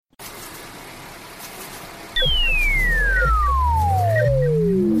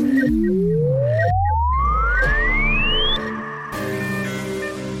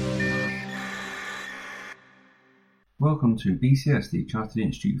Welcome to BCS, the Chartered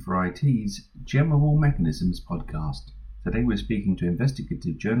Institute for IT's Gem of All Mechanisms podcast. Today we're speaking to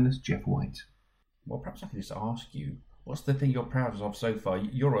investigative journalist Geoff White. Well, perhaps I could just ask you, what's the thing you're proudest of so far?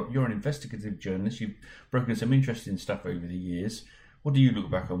 You're an investigative journalist. You've broken some interesting stuff over the years. What do you look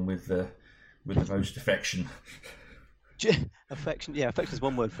back on with the most affection? Affection is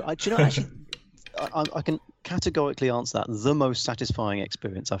one word. Actually, I can categorically answer that. The most satisfying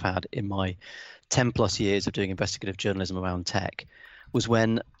experience I've had in my 10 plus years of doing investigative journalism around tech was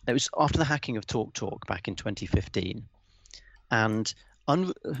when it was after the hacking of TalkTalk back in 2015, and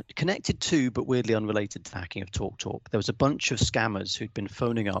connected to but weirdly unrelated to the hacking of TalkTalk, there was a bunch of scammers who'd been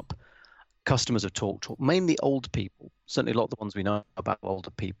phoning up customers of TalkTalk, mainly old people. Certainly a lot of the ones we know about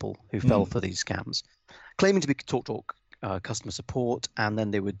older people who fell for these scams, claiming to be TalkTalk customer support, and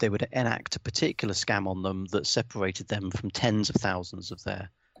then they would enact a particular scam on them that separated them from tens of thousands of their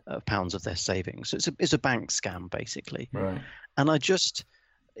pounds of their savings. So it's a bank scam basically. Right. And I just,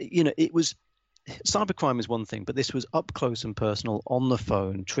 it was, cybercrime is one thing, but this was up close and personal, on the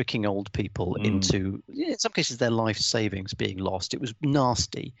phone, tricking old people into, in some cases, their life savings being lost. It was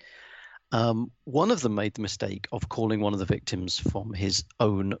nasty. One of them made the mistake of calling one of the victims from his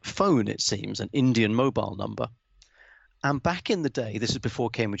own phone, it seems, an Indian mobile number. And back in the day, this is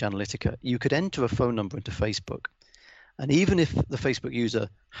before Cambridge Analytica, you could enter a phone number into Facebook. And even if the Facebook user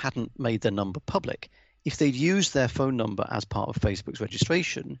hadn't made their number public, if they'd used their phone number as part of Facebook's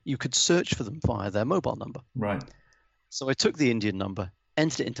registration, you could search for them via their mobile number. Right. So I took the Indian number,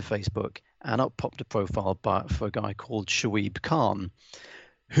 entered it into Facebook, and up popped a profile for a guy called Shoaib Khan,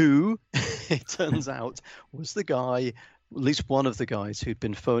 who, it turns out, was the guy, at least one of the guys who'd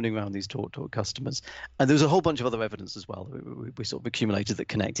been phoning around these TalkTalk customers. And there was a whole bunch of other evidence as well we sort of accumulated that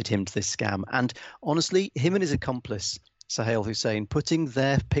connected him to this scam. And honestly, him and his accomplice, Sahel Hussein, putting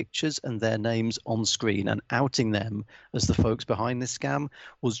their pictures and their names on screen and outing them as the folks behind this scam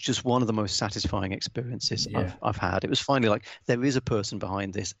was just one of the most satisfying experiences I've had. It was finally like, there is a person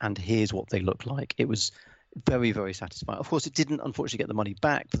behind this and here's what they look like. It was very, very satisfying. Of course, it didn't unfortunately get the money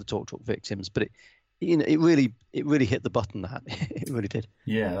back for the TalkTalk victims, but it really hit the button. That it really did.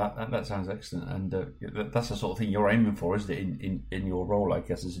 Yeah, that sounds excellent, and that's the sort of thing you're aiming for, isn't it? In your role, I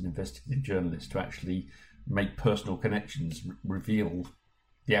guess, as an investigative journalist, to actually make personal connections, reveal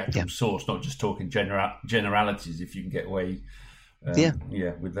the actual source, not just talking generalities. If you can get away,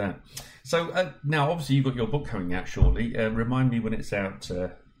 with that. So now, obviously, you've got your book coming out shortly. Remind me when it's out,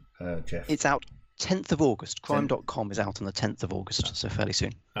 Geoff. It's out 10th of August. Crime.com is out on the 10th of August, so fairly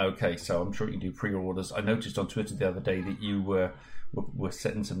soon. Okay, so I'm sure you can do pre-orders. I noticed on Twitter the other day that you were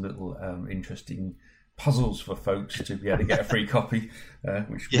setting some little interesting puzzles for folks to be able to get a free copy,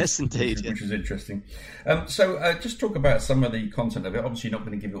 which is interesting. So just talk about some of the content of it. Obviously, you're not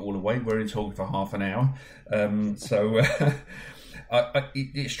going to give it all away. We're only talking for half an hour.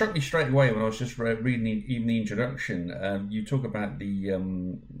 It struck me straight away when I was just reading even the introduction. You talk about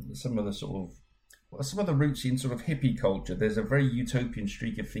some of the roots in sort of hippie culture. There's a very utopian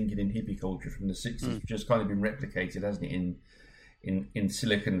streak of thinking in hippie culture from the 60s, which has kind of been replicated, hasn't it, in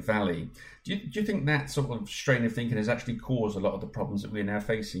Silicon Valley. Do you think that sort of strain of thinking has actually caused a lot of the problems that we're now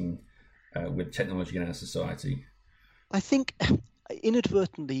facing with technology in our society? I think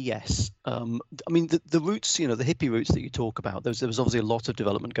inadvertently, yes. I mean, the roots, the hippie roots that you talk about, there was obviously a lot of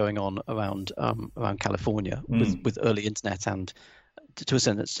development going on around California with early internet and, to a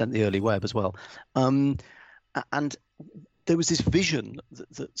certain extent, the early web as well. And there was this vision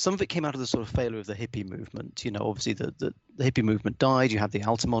that some of it came out of the sort of failure of the hippie movement. Obviously the hippie movement died. You had the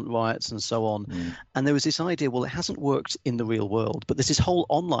Altamont riots and so on. And there was this idea, well, it hasn't worked in the real world, but there's this whole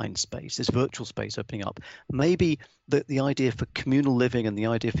online space, this virtual space opening up. Maybe the idea for communal living and the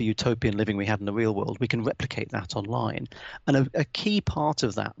idea for utopian living we had in the real world, we can replicate that online. And a key part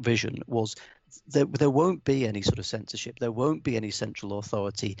of that vision was there won't be any sort of censorship. There won't be any central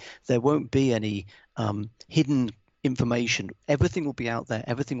authority. There won't be any hidden information. Everything will be out there.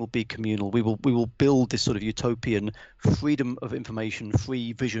 Everything will be communal. We will build this sort of utopian freedom of information,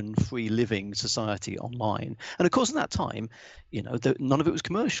 free vision, free living society online. And of course, at that time, none of it was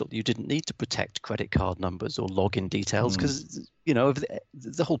commercial. You didn't need to protect credit card numbers or login details because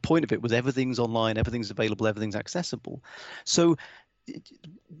the whole point of it was everything's online, everything's available, everything's accessible. So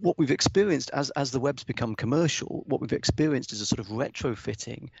what we've experienced as the web's become commercial, what we've experienced is a sort of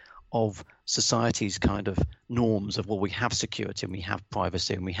retrofitting of society's kind of norms of, well, we have security and we have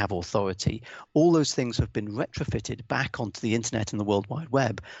privacy and we have authority. All those things have been retrofitted back onto the internet and the World Wide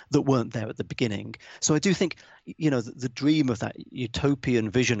Web that weren't there at the beginning. So I do think, the dream of that utopian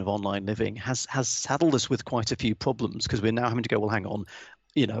vision of online living has saddled us with quite a few problems, because we're now having to go, well, hang on,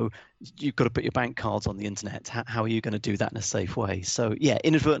 you've got to put your bank cards on the internet. How are you going to do that in a safe way? So yeah,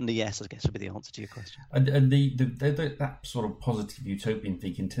 inadvertently, yes, I guess would be the answer to your question. And that sort of positive utopian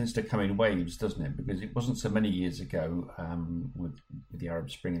thinking tends to come in waves, doesn't it? Because it wasn't so many years ago with the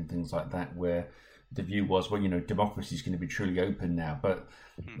Arab Spring and things like that, where the view was, well, democracy is going to be truly open now. But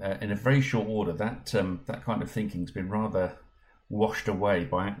in a very short order, that kind of thinking's been rather washed away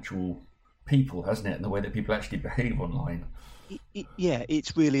by actual people, hasn't it? And the way that people actually behave online. Yeah,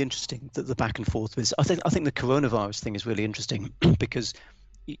 it's really interesting that the back and forth is. I think the coronavirus thing is really interesting because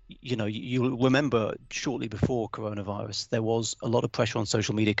you'll remember shortly before coronavirus, there was a lot of pressure on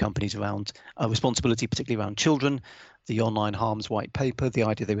social media companies around responsibility, particularly around children, the online harms white paper, the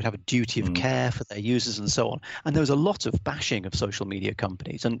idea they would have a duty of care for their users and so on. And there was a lot of bashing of social media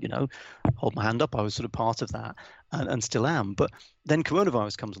companies. And, hold my hand up, I was sort of part of that and still am. But then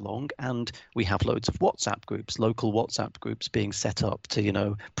coronavirus comes along and we have loads of WhatsApp groups, local WhatsApp groups being set up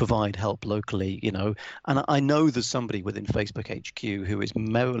to, provide help locally, And I know there's somebody within Facebook HQ who is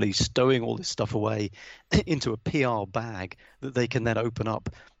merrily stowing all this stuff away into a PR bag that they can then open up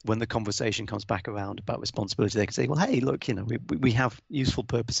when the conversation comes back around about responsibility. They can say, well, hey, look, we have useful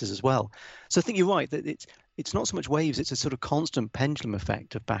purposes as well. So I think you're right that it's not so much waves, it's a sort of constant pendulum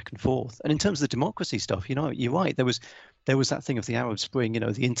effect of back and forth. And in terms of the democracy stuff, you're right. There was that thing of the Arab Spring,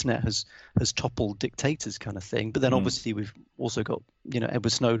 the internet has toppled dictators kind of thing. But then obviously we've also got,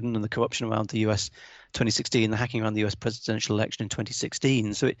 Edward Snowden and the corruption around the US 2016, the hacking around the US presidential election in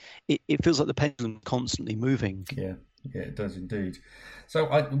 2016. So it feels like the pendulum constantly moving. Yeah, it does indeed. So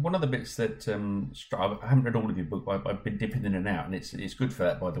one of the bits that I haven't read all of your book, but I've been dipping in and out, and it's good for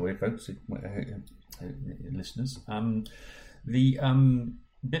that, by the way, folks, listeners. The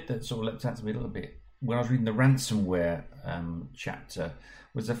bit that sort of leapt out to me a little bit when I was reading the ransomware chapter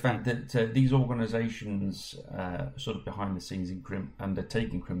was the fact that these organisations, sort of behind the scenes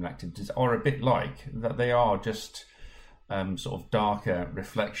undertaking criminal activities, are a bit like that. They are just sort of darker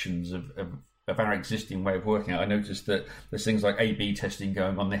reflections of our existing way of working. I noticed that there's things like A/B testing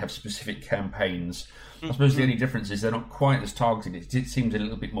going on. They have specific campaigns. I suppose the only difference is they're not quite as targeted. It seems a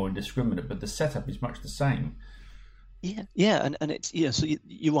little bit more indiscriminate, but the setup is much the same. Yeah, and it's so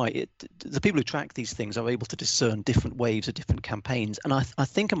you're right. The people who track these things are able to discern different waves of different campaigns, and I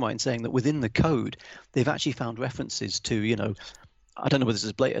think I'm right in saying that within the code, they've actually found references to I don't know whether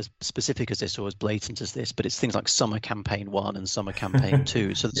it's as specific as this or as blatant as this, but it's things like Summer Campaign 1 and Summer Campaign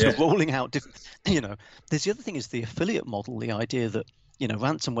 2. So sort of rolling out different, There's the other thing is the affiliate model, the idea that,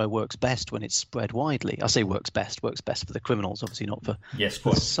 ransomware works best when it's spread widely. I say works best for the criminals, obviously not for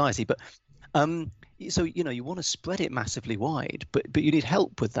society. But so, you want to spread it massively wide, but you need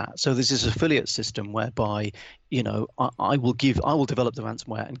help with that. So there's this affiliate system whereby, I will develop the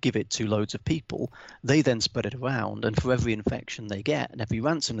ransomware and give it to loads of people. They then spread it around, and for every infection they get and every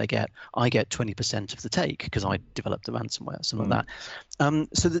ransom they get, I get 20% of the take because I developed the ransomware, something like that.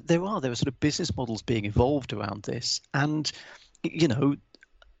 So that there are sort of business models being evolved around this, and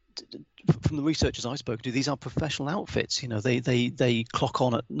from the researchers I spoke to, these are professional outfits. They clock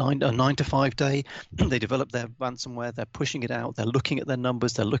on at 9 to 5 day. They develop their ransomware. They're pushing it out. They're looking at their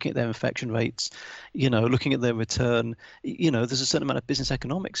numbers. They're looking at their infection rates. Looking at their return. There's a certain amount of business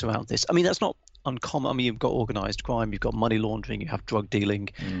economics around this. I mean, that's not uncommon. I mean, you've got organized crime, you've got money laundering, you have drug dealing.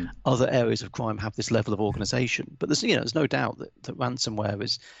 Other areas of crime have this level of organization. But there's no doubt that ransomware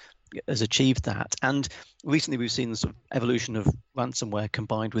has achieved that. And recently we've seen the sort of evolution of ransomware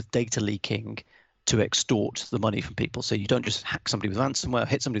combined with data leaking to extort the money from people. So you don't just hack somebody with ransomware,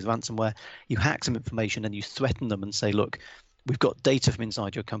 hit somebody with ransomware, you hack some information and you threaten them and say, look, we've got data from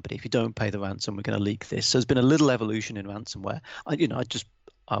inside your company. If you don't pay the ransom, we're going to leak this. So there's been a little evolution in ransomware.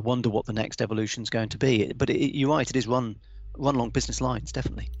 I wonder what the next evolution is going to be. But you're right, it is run along business lines,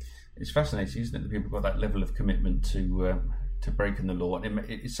 definitely. It's fascinating, isn't it, that people have got that level of commitment to breaking the law, and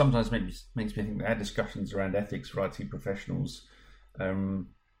it sometimes makes me think that our discussions around ethics for IT professionals are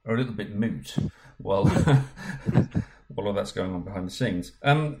a little bit moot while all that's going on behind the scenes.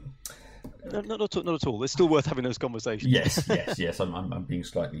 Not at all. It's still worth having those conversations. Yes. I'm being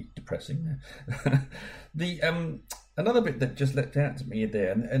slightly depressing there. Another bit that just leapt out to me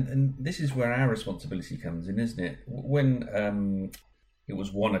there, and this is where our responsibility comes in, isn't it? When it was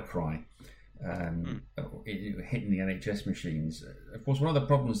WannaCry. Hitting the NHS machines. Of course, one of the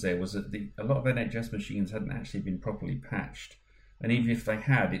problems there was that a lot of NHS machines hadn't actually been properly patched, and even if they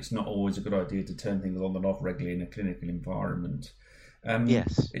had, it's not always a good idea to turn things on and off regularly in a clinical environment.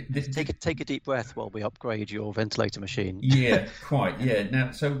 Yes. Take a deep breath while we upgrade your ventilator machine. Yeah, quite.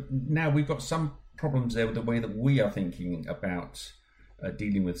 Yeah. Now we've got some problems there with the way that we are thinking about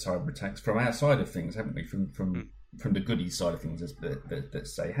dealing with cyber attacks from our side of things, haven't we? From from the goody side of things,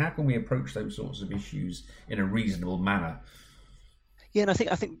 let's say. How can we approach those sorts of issues in a reasonable manner? Yeah, and I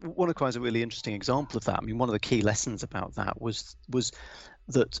think WannaCry is a really interesting example of that. I mean, one of the key lessons about that was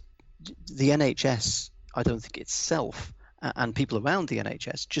that the NHS, I don't think itself, and people around the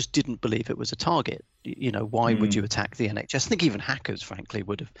NHS just didn't believe it was a target. Why would you attack the NHS? I think even hackers, frankly,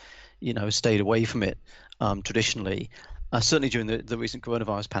 would have, stayed away from it traditionally. Certainly during the recent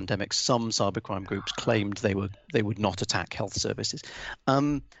coronavirus pandemic, some cybercrime groups claimed they would not attack health services.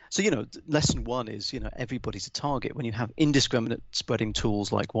 So lesson one is everybody's a target. When you have indiscriminate spreading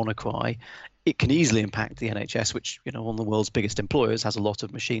tools like WannaCry, it can easily impact the NHS, which one of the world's biggest employers has a lot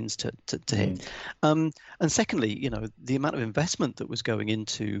of machines to hit. And secondly, the amount of investment that was going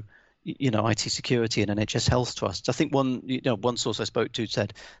into IT security and NHS health trusts. I think one source I spoke to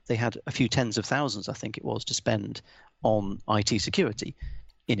said they had a few tens of thousands, I think it was, to spend on IT security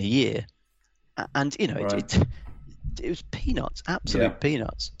in a year, and Right. it was peanuts, absolute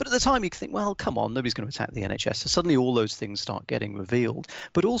peanuts. But at the time, you could think, well, come on, nobody's going to attack the NHS. So suddenly, all those things start getting revealed.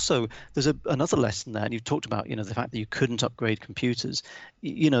 But also, there's another lesson there, and you've talked about, the fact that you couldn't upgrade computers.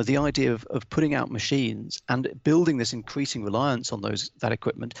 The idea of putting out machines and building this increasing reliance on that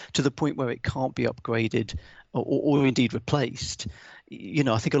equipment to the point where it can't be upgraded or indeed replaced.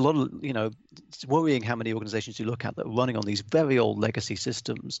 I think a lot of, it's worrying how many organizations you look at that are running on these very old legacy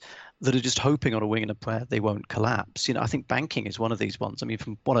systems that are just hoping on a wing and a prayer they won't collapse. I think banking is one of these ones. I mean,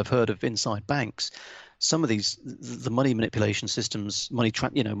 from what I've heard of inside banks, some of the money manipulation systems, money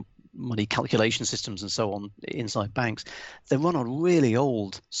calculation systems and so on inside banks, they run on really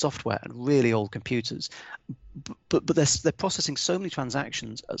old software and really old computers. But they're processing so many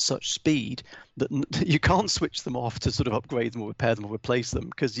transactions at such speed that you can't switch them off to sort of upgrade them or repair them or replace them,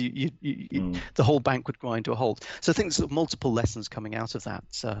 because the whole bank would grind to a halt. So I think there's sort of multiple lessons coming out of that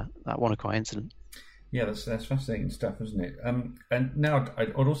WannaCry incident. Yeah, that's fascinating stuff, isn't it? And now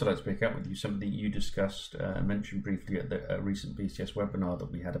I'd also like to pick up with you something you discussed and mentioned briefly at the recent BCS webinar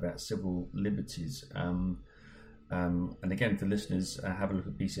that we had about civil liberties. And again, for listeners, have a look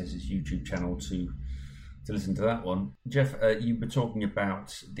at BCS's YouTube channel to listen to that one. Geoff, you were talking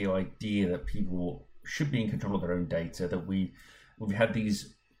about the idea that people should be in control of their own data, that we've had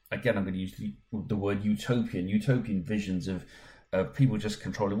these, again, I'm going to use the word utopian visions of people just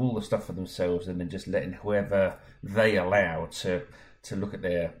controlling all the stuff for themselves and then just letting whoever they allow to look at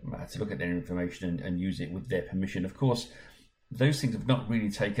their information and use it with their permission. Of course, those things have not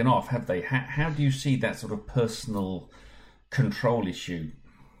really taken off, have they? How do you see that sort of personal control issue?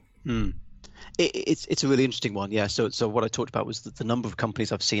 It's a really interesting one, yeah. So what I talked about was that the number of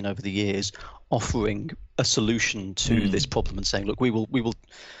companies I've seen over the years offering a solution to this problem and saying, look, we will.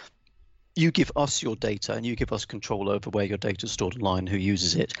 You give us your data and you give us control over where your data is stored online, who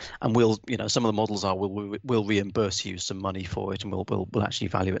uses it, and we'll, some of the models are we'll reimburse you some money for it, and we'll actually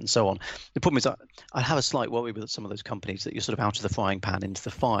value it and so on. The problem is I have a slight worry with some of those companies that you're sort of out of the frying pan into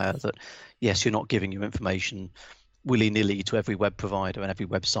the fire, that yes, you're not giving your information willy-nilly to every web provider and every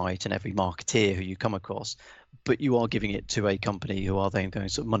website and every marketeer who you come across, but you are giving it to a company who are then going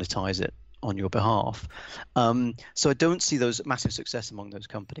to sort of monetize it on your behalf. So I don't see those massive success among those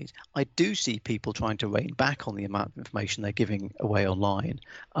companies. I do see people trying to rein back on the amount of information they're giving away online.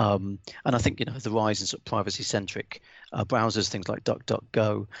 And I think, the rise in sort of privacy-centric browsers, things like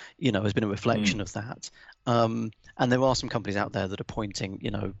DuckDuckGo, has been a reflection of that. And there are some companies out there that are pointing,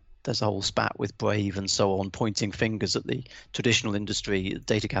 there's a whole spat with Brave and so on, pointing fingers at the traditional industry,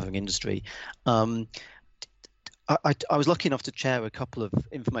 data gathering industry. I was lucky enough to chair a couple of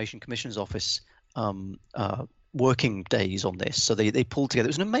Information Commissioner's Office working days on this. So they pulled together,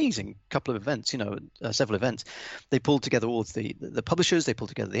 it was an amazing couple of events, several events. They pulled together all of the publishers, they pulled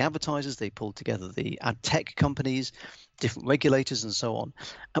together the advertisers, they pulled together the ad tech companies, different regulators and so on.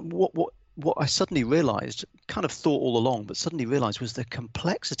 And what I suddenly realized, kind of thought all along, but suddenly realized was the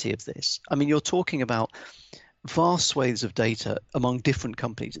complexity of this. I mean, you're talking about vast swathes of data among different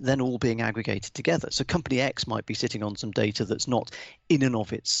companies, then all being aggregated together. So company X might be sitting on some data that's not in and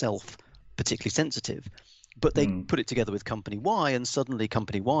of itself particularly sensitive, but they put it together with company Y, and suddenly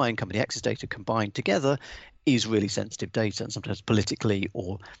company Y and company X's data combined together is really sensitive data, and sometimes politically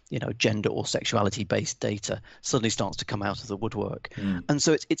or gender or sexuality based data suddenly starts to come out of the woodwork. And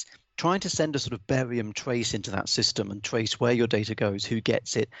so it's trying to send a sort of barium trace into that system and trace where your data goes, who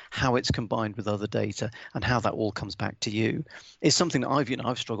gets it, how it's combined with other data, and how that all comes back to you is something that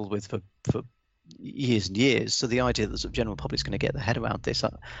I've struggled with for years and years. So the idea that the sort of general public's going to get their head around this,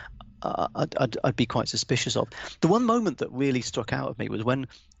 I'd be quite suspicious of. The one moment that really struck out of me was when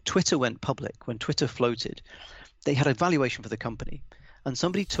Twitter went public, when Twitter floated. They had a valuation for the company, and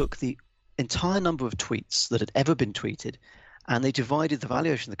somebody took the entire number of tweets that had ever been tweeted, and they divided the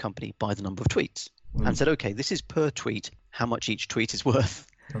valuation of the company by the number of tweets and said, okay, this is per tweet, how much each tweet is worth.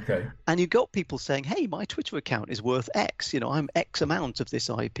 Okay. And you got people saying, hey, my Twitter account is worth X. I'm X amount of this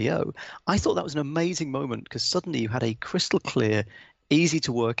IPO. I thought that was an amazing moment because suddenly you had a crystal clear, easy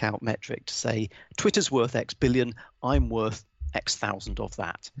to work out metric to say Twitter's worth X billion, I'm worth X thousand of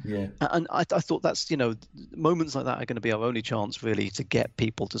that. Yeah. And I thought that's, moments like that are going to be our only chance really to get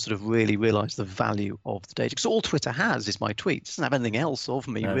people to sort of really realize the value of the data. Because all Twitter has is my tweets. It doesn't have anything else of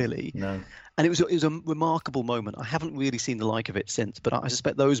me, really. No. And it was a remarkable moment. I haven't really seen the like of it since, but I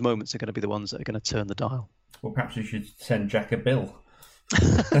suspect those moments are going to be the ones that are going to turn the dial. Well, perhaps we should send Jack a bill.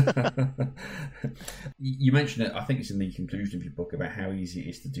 You mentioned it, I think it's in the conclusion of your book, about how easy it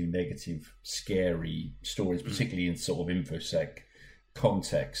is to do negative, scary stories, particularly in sort of infosec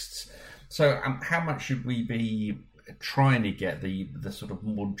contexts. So how much should we be trying to get the sort of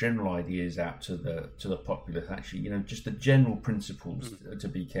more general ideas out to the populace, actually, just the general principles to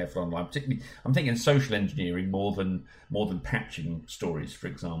be careful online? Particularly, I'm thinking social engineering more than patching stories, for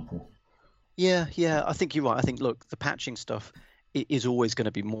example. Yeah, I think you're right. I think, look, the patching stuff is always going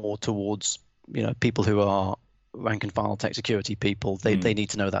to be more towards people who are rank and file tech security people. They need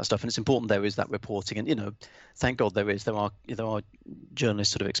to know that stuff, and it's important there is that reporting. And thank God there are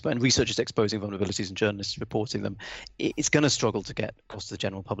journalists sort of and researchers exposing vulnerabilities and journalists reporting them. It's going to struggle to get across to the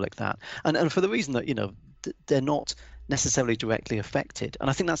general public that, and for the reason that they're not necessarily directly affected. And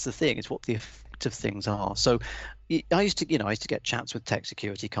I think that's the thing, is what the effective things are. So I used to get chats with tech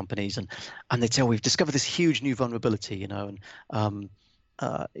security companies, and they'd say, oh, we've discovered this huge new vulnerability, and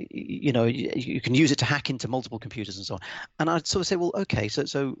you can use it to hack into multiple computers and so on. And I'd sort of say, well, okay,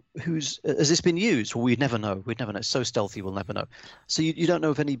 so has this been used? Well, we'd never know. It's so stealthy, we'll never know. So you don't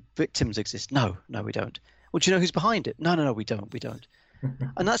know if any victims exist? No, we don't. Well, do you know who's behind it? No, we don't.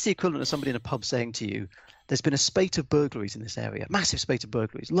 And that's the equivalent of somebody in a pub saying to you, there's been a spate of burglaries in this area, massive spate of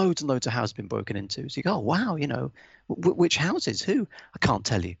burglaries, loads and loads of houses have been broken into. So you go, oh, wow, which houses, who? I can't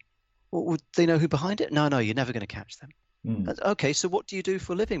tell you. Well, would they know who behind it? No, you're never going to catch them. Okay, so what do you do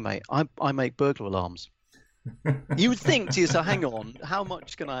for a living, mate? I make burglar alarms. You would think to yourself, hang on, how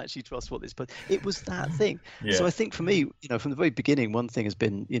much can I actually trust what this? But it was that thing. Yeah. So I think for me, from the very beginning, one thing has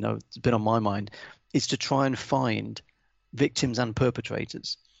been, it's been on my mind, is to try and find victims and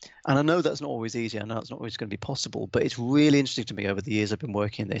perpetrators. And I know that's not always easy. I know it's not always going to be possible, but it's really interesting to me over the years I've been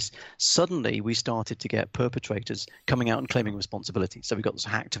working in this. Suddenly, we started to get perpetrators coming out and claiming responsibility. So we got those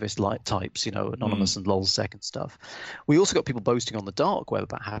hacktivist-like types, anonymous and lolsec and stuff. We also got people boasting on the dark web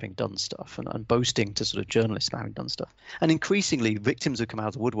about having done stuff and boasting to sort of journalists about having done stuff. And increasingly, victims have come out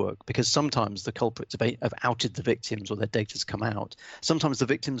of the woodwork because sometimes the culprits have outed the victims or their data's come out. Sometimes the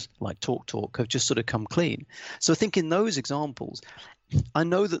victims, like TalkTalk, have just sort of come clean. So I think in those examples, I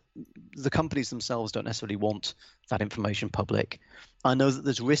know that the companies themselves don't necessarily want that information public. I know that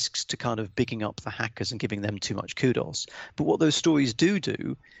there's risks to kind of bigging up the hackers and giving them too much kudos. But what those stories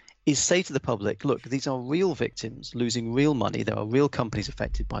do is say to the public, look, these are real victims losing real money. There are real companies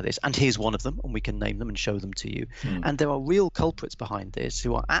affected by this. And here's one of them, and we can name them and show them to you. And there are real culprits behind this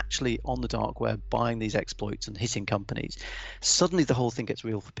who are actually on the dark web buying these exploits and hitting companies. Suddenly the whole thing gets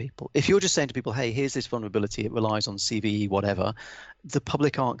real for people. If you're just saying to people, hey, here's this vulnerability, it relies on CVE, whatever, the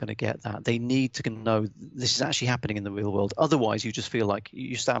public aren't going to get that. They need to know this is actually happening in the real world. Otherwise, you just feel like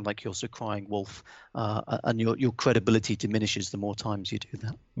you sound like you're sort of crying wolf, and your credibility diminishes the more times you do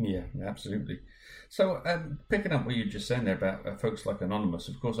that. Yeah, absolutely. So picking up what you just said there about folks like Anonymous,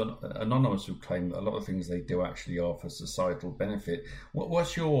 of course, Anonymous who claim that a lot of things they do actually are for societal benefit.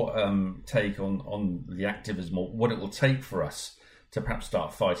 What's your take on the activism, or what it will take for us to perhaps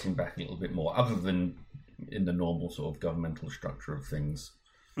start fighting back a little bit more, other than in the normal sort of governmental structure of things?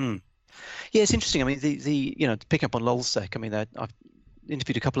 Yeah, it's interesting. I mean, the to pick up on lolsec, I mean, I've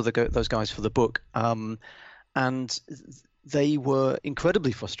interviewed a couple of those guys for the book, and they were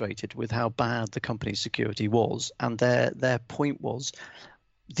incredibly frustrated with how bad the company's security was, and their point was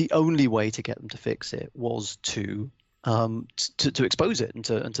the only way to get them to fix it was to expose it and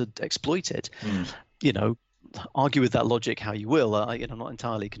to exploit it. Argue with that logic how you will. I'm not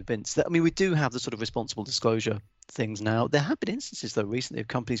entirely convinced. I mean, we do have the sort of responsible disclosure things now. There have been instances, though, recently of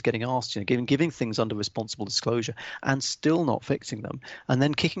companies getting asked, giving things under responsible disclosure and still not fixing them, and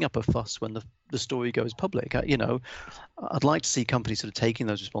then kicking up a fuss when the story goes public. I'd like to see companies sort of taking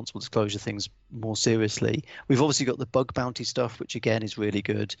those responsible disclosure things more seriously. We've obviously got the bug bounty stuff, which again is really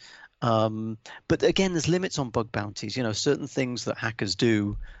good. But again, there's limits on bug bounties. Certain things that hackers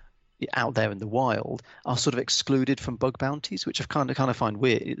do out there in the wild are sort of excluded from bug bounties, which I kind of find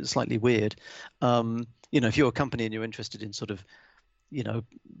weird, slightly weird. If you're a company and you're interested in sort of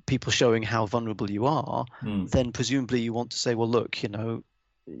people showing how vulnerable you are, then presumably you want to say, well, look,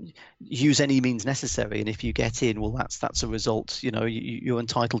 use any means necessary, and if you get in, well, that's a result. You're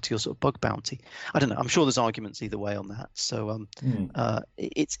entitled to your sort of bug bounty. I don't know. I'm sure there's arguments either way on that. So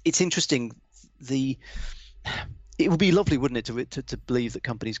it's interesting. It would be lovely, wouldn't it, to believe that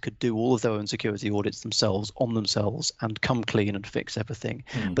companies could do all of their own security audits themselves on themselves and come clean and fix everything.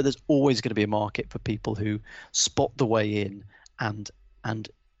 But there's always going to be a market for people who spot the way in and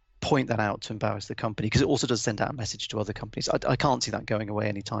point that out to embarrass the company, because it also does send out a message to other companies. I can't see that going away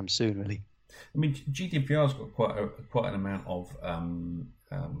anytime soon, really. I mean, GDPR's got quite an amount of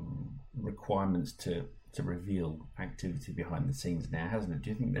requirements to reveal activity behind the scenes now, hasn't it? Do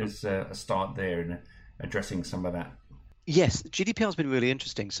you think there's a start there in addressing some of that? Yes, GDPR has been really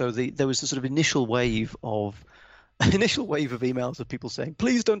interesting. So there was a sort of initial wave of emails of people saying,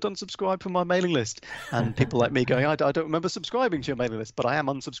 please don't unsubscribe from my mailing list. And people like me going, I don't remember subscribing to your mailing list, but I am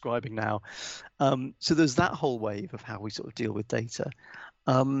unsubscribing now. So there's that whole wave of how we sort of deal with data.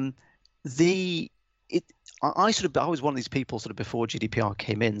 I was one of these people sort of before GDPR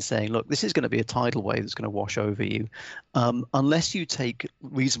came in saying, look, this is going to be a tidal wave that's going to wash over you. Unless you take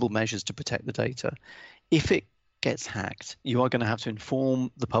reasonable measures to protect the data, if it gets hacked, you are going to have to inform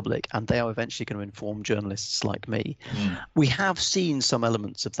the public, and they are eventually going to inform journalists like me. We have seen some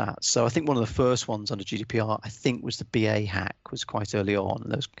elements of that. So I think one of the first ones under GDPR, I think, was the BA hack, was quite early on.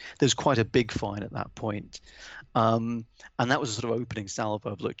 There was quite a big fine at that point. And that was a sort of opening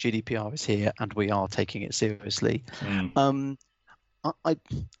salvo of, look, GDPR is here and we are taking it seriously. I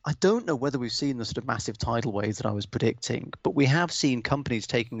don't know whether we've seen the sort of massive tidal wave that I was predicting, but we have seen companies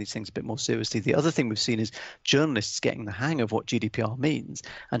taking these things a bit more seriously. The other thing we've seen is journalists getting the hang of what GDPR means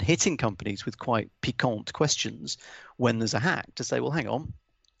and hitting companies with quite piquant questions when there's a hack to say, well, hang on,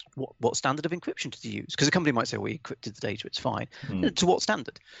 what standard of encryption did you use? Because a company might say, well, we encrypted the data, it's fine. To what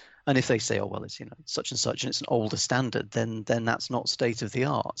standard? And if they say, oh, well, it's such and such, and it's an older standard, then that's not state of the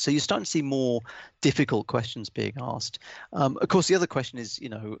art. So you're starting to see more difficult questions being asked. Of course, the other question is,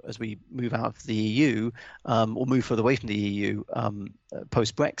 as we move out of the EU or move further away from the EU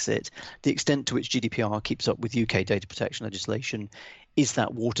post-Brexit, the extent to which GDPR keeps up with UK data protection legislation, is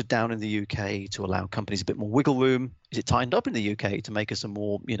that watered down in the UK to allow companies a bit more wiggle room? Is it tightened up in the UK to make us a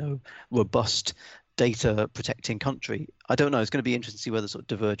more, robust data protecting country? I don't know. It's going to be interesting to see whether sort of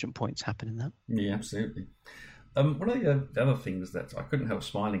divergent points happen in that. Yeah, absolutely. One of the other things that I couldn't help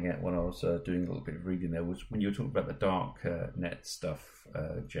smiling at when I was doing a little bit of reading there was when you were talking about the dark net stuff,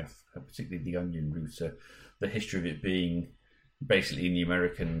 Geoff, particularly the Onion router, the history of it being basically in the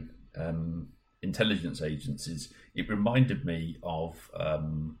American intelligence agencies. It reminded me of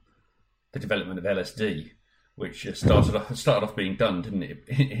the development of LSD, which started off being done, didn't it,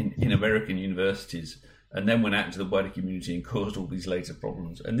 in American universities, and then went out into the wider community and caused all these later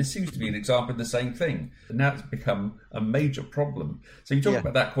problems. And this seems to be an example of the same thing. And now it's become a major problem. So you talk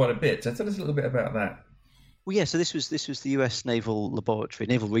about that quite a bit. So tell us a little bit about that. Well, yeah. So this was the U.S. Naval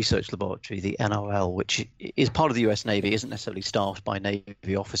Research Laboratory, the NRL, which is part of the U.S. Navy. Isn't necessarily staffed by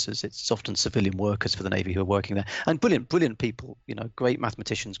Navy officers. It's often civilian workers for the Navy who are working there, and brilliant people. Great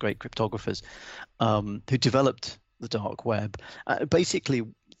mathematicians, great cryptographers, who developed the dark web. Basically,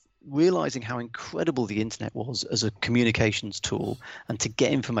 realizing how incredible the internet was as a communications tool and to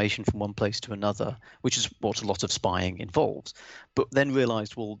get information from one place to another, which is what a lot of spying involves. But then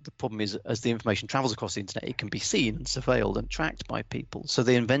realized, well, the problem is as the information travels across the internet, it can be seen and surveilled and tracked by people. So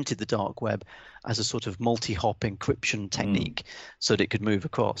they invented the dark web as a sort of multi-hop encryption technique so that it could move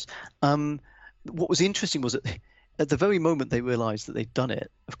across. What was interesting was that at the very moment they realized that they'd done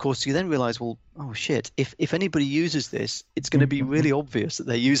it, of course, you then realize, well, oh shit, if anybody uses this, it's going to be really obvious that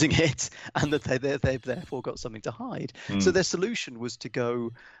they're using it and that they've therefore got something to hide. So their solution was to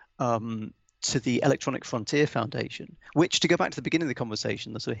go to the Electronic Frontier Foundation, which, to go back to the beginning of the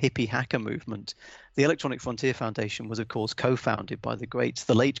conversation, the sort of hippie hacker movement, the Electronic Frontier Foundation was, of course, co-founded by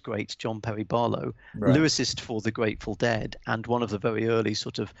the late great John Perry Barlow, lyricist for the Grateful Dead, and one of the very early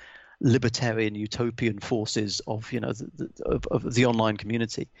sort of libertarian utopian forces of the online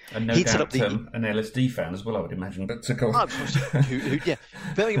community. And no doubt an LSD fan as well, I would imagine. But to go yeah,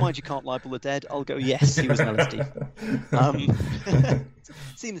 bearing in mind you can't libel the dead, I'll go yes, he was an LSD.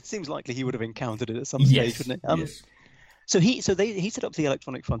 Seems likely he would have encountered it at some stage, wouldn't it? Yes. So he set up the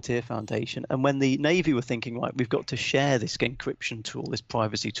Electronic Frontier Foundation, and when the Navy were thinking, right, we've got to share this encryption tool, this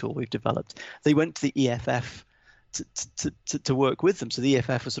privacy tool we've developed, they went to the EFF to work with them. So the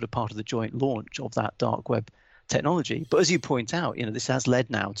EFF was sort of part of the joint launch of that dark web technology. But as you point out, this has led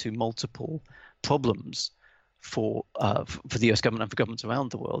now to multiple problems for the US government and for governments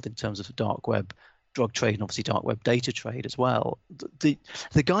around the world in terms of the dark web drug trade and obviously dark web data trade as well. The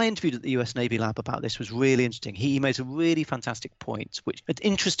guy interviewed at the US Navy lab about this was really interesting. He made a really fantastic point, which an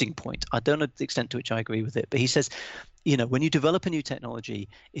interesting point. I don't know the extent to which I agree with it, but he says, when you develop a new technology,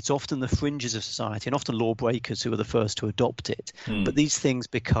 it's often the fringes of society and often lawbreakers who are the first to adopt it. But these things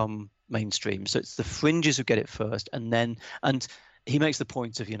become mainstream. So it's the fringes who get it first, and he makes the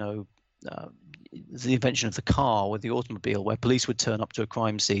point of, the invention of the car or the automobile, where police would turn up to a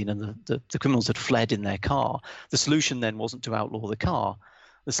crime scene and the criminals had fled in their car. The solution then wasn't to outlaw the car.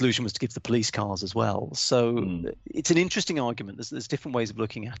 The solution was to give the police cars as well. So it's an interesting argument. There's different ways of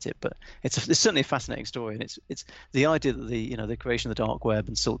looking at it, but it's certainly a fascinating story. And it's the idea that the creation of the dark web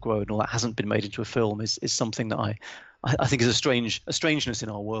and Silk Road and all that hasn't been made into a film is something that I think is a strangeness in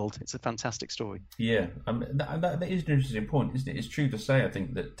our world. It's a fantastic story. Yeah, that is an interesting point, isn't it? It's true to say, I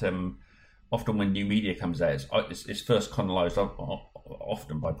think, that often when new media comes out, it's first colonised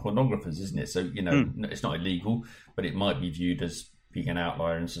often by pornographers, isn't it? So, it's not illegal, but it might be viewed as being an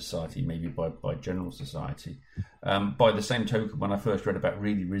outlier in society, maybe by general society. By the same token, when I first read about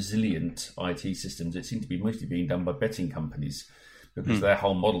really resilient IT systems, it seemed to be mostly being done by betting companies, because their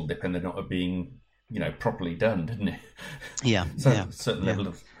whole model depended on it being, properly done, didn't it? Yeah. So a certain level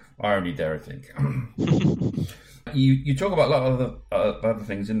of irony there, I think. You talk about a lot of other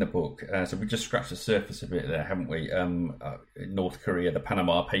things in the book, so we just scratched the surface a bit there, haven't we? North Korea, the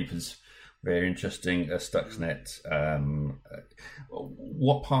Panama Papers, very interesting. Stuxnet.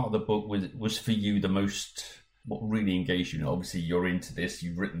 What part of the book was for you the most? What really engaged you? Obviously, you're into this.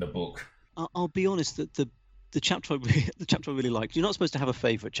 You've written the book. I'll be honest that the chapter I really liked. You're not supposed to have a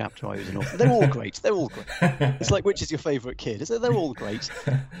favourite chapter, are you, as an author? They're all great. They're all great. It's like, which is your favourite kid? They're all great.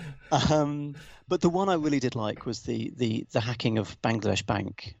 But the one I really did like was the hacking of Bangladesh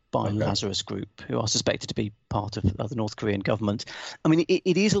Bank by Lazarus Group, who are suspected to be part of the North Korean government. I mean,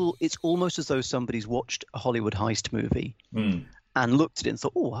 it's almost as though somebody's watched a Hollywood heist movie. And looked at it and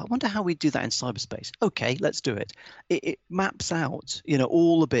thought, I wonder how we do that in cyberspace. Okay, let's do it. It maps out,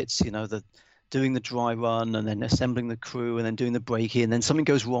 all the bits, the doing the dry run and then assembling the crew and then doing the break-in, and then something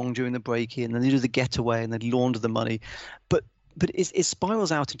goes wrong during the break-in, and then they do the getaway and they launder the money. But it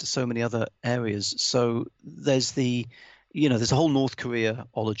spirals out into so many other areas. So there's there's a whole North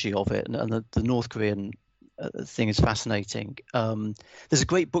Korea-ology of it, and the North Korean thing is fascinating. There's a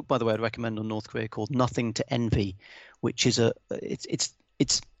great book, by the way, I'd recommend on North Korea called Nothing to Envy, which is it's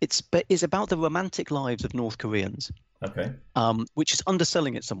about the romantic lives of North Koreans. Okay. Which is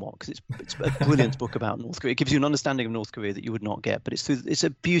underselling it somewhat, because it's a brilliant book about North Korea. It gives you an understanding of North Korea that you would not get, but it's a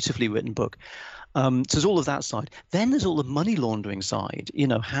beautifully written book. So there's all of that side. Then there's all the money laundering side.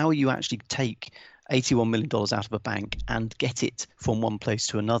 How you actually take $81 million out of a bank and get it from one place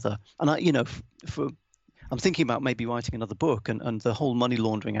to another. And I'm thinking about maybe writing another book, and the whole money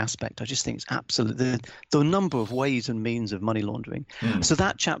laundering aspect, I just think it's absolutely the number of ways and means of money laundering. So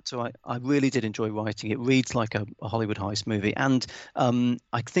that chapter, I really did enjoy writing. It reads like a Hollywood heist movie. And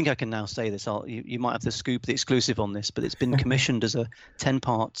I think I can now say this. You might have the exclusive on this, but it's been commissioned as a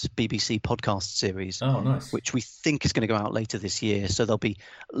 10-part BBC podcast series. Oh, nice. Which we think is going to go out later this year. So there'll be,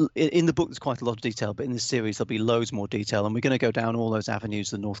 in the book, there's quite a lot of detail, but in this series, there'll be loads more detail. And we're going to go down all those avenues,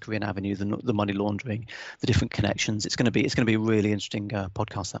 the North Korean avenue, the money laundering, the different connections. It's going to be a really interesting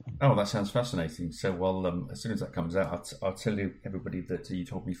podcast, that one. Oh, that sounds fascinating. So, well, as soon as that comes out, I'll tell everybody that you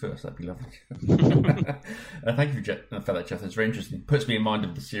told me first. That'd be lovely. Thank you for that, Geoff. That's very interesting. It puts me in mind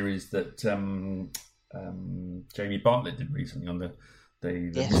of the series that Jamie Bartlett did recently on the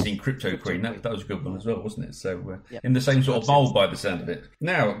missing crypto queen. That was a good one as well, wasn't it? So in the same sort of mould by the sound of it.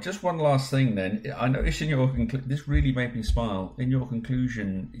 Now, just one last thing then. I noticed in your this really made me smile. In your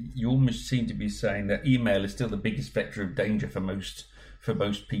conclusion, you almost seem to be saying that email is still the biggest vector of danger for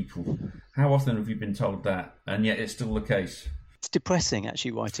most people. How often have you been told that, and yet it's still the case? It's depressing,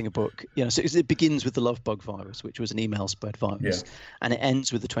 actually, writing a book. So it begins with the love bug virus, which was an email spread virus, and it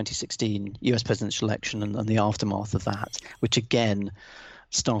ends with the 2016 US presidential election and the aftermath of that, which again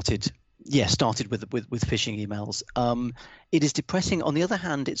started with phishing emails. It is depressing. On the other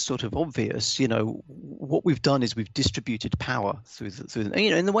hand, it's sort of obvious. What we've done is we've distributed power through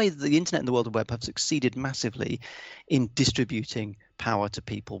in the way that the internet and the World Web have succeeded massively in distributing power to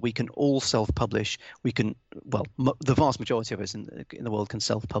people. We can all self-publish. We can, the vast majority of us in the world can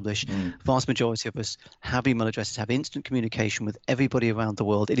self-publish. Vast majority of us have email addresses, have instant communication with everybody around the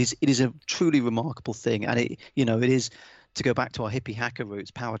world. It is a truly remarkable thing, and it is. To go back to our hippie hacker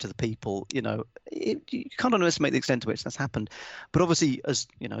roots, power to the people, you can't underestimate the extent to which that's happened. But obviously, as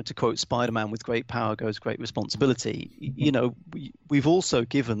to quote Spider-Man, with great power goes great responsibility. We've also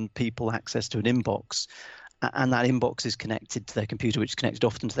given people access to an inbox and that inbox is connected to their computer, which is connected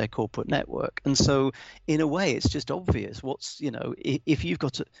often to their corporate network. And so in a way, it's just obvious if you've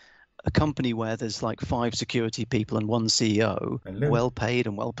got a company where there's like 5 security people and 1 CEO, well paid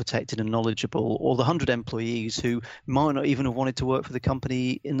and well protected and knowledgeable, or the 100 employees who might not even have wanted to work for the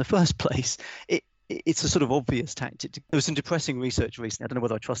company in the first place, it's a sort of obvious tactic. There was some depressing research recently. I don't know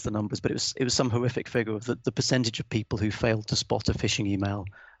whether I trust the numbers, but it was some horrific figure of the percentage of people who failed to spot a phishing email.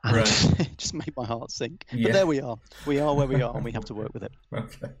 And it just made my heart sink. Yeah. But there we are. We are where we are, and we have to work with it.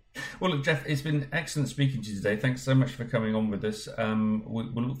 Okay. Well, look, Geoff, it's been excellent speaking to you today. Thanks so much for coming on with us. We'll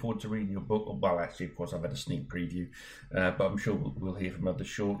look forward to reading your book. Well, actually, of course, I've had a sneak preview, but I'm sure we'll hear from others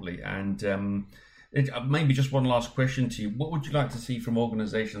shortly. And maybe just one last question to you. What would you like to see from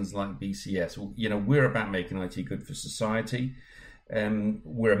organisations like BCS? We're about making IT good for society.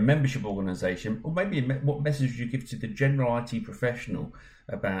 We're a membership organisation. Or maybe what message would you give to the general IT professional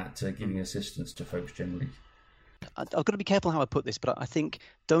about giving assistance to folks generally? I've got to be careful how I put this, but I think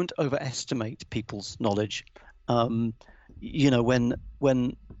don't overestimate people's knowledge. When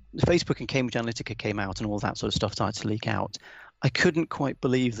Facebook and Cambridge Analytica came out and all that sort of stuff started to leak out, I couldn't quite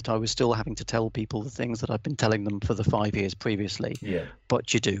believe that I was still having to tell people the things that I've been telling them for the 5 years previously. Yeah.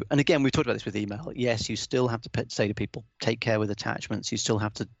 But you do. And again, we talked about this with email. Yes, you still have to say to people, take care with attachments. You still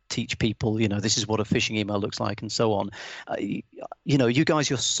have to teach people, this is what a phishing email looks like and so on. You guys,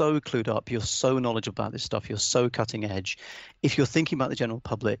 you're so clued up. You're so knowledgeable about this stuff. You're so cutting edge. If you're thinking about the general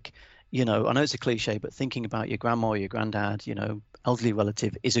public, I know it's a cliche, but thinking about your grandma or your granddad, elderly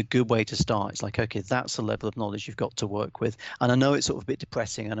relative is a good way to start. It's like, okay, that's the level of knowledge you've got to work with. And I know it's sort of a bit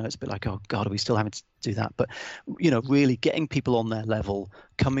depressing. I know it's a bit like, oh God, are we still having to do that? But, really getting people on their level,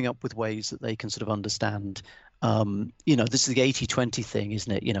 coming up with ways that they can sort of understand. This is the 80-20 thing,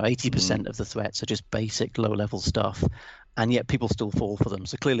 isn't it? 80% of the threats are just basic low-level stuff. And yet people still fall for them.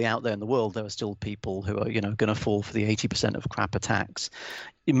 So clearly out there in the world, there are still people who are, going to fall for the 80% of crap attacks.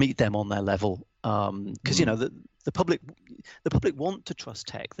 You meet them on their level. Because, the public want to trust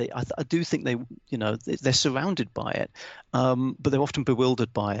tech. I do think they're surrounded by it, but they're often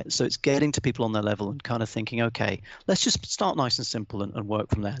bewildered by it. So it's getting to people on their level and kind of thinking, okay, let's just start nice and simple and work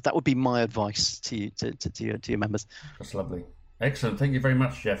from there. That would be my advice to you, to your members. That's lovely. Excellent. Thank you very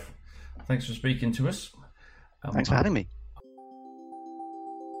much, Geoff. Thanks for speaking to us. Thanks for having me.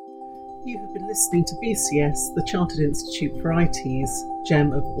 You have been listening to BCS, the Chartered Institute for IT's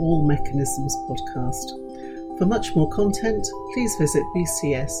Gem of All Mechanisms podcast. For much more content, please visit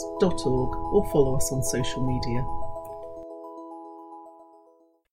bcs.org or follow us on social media.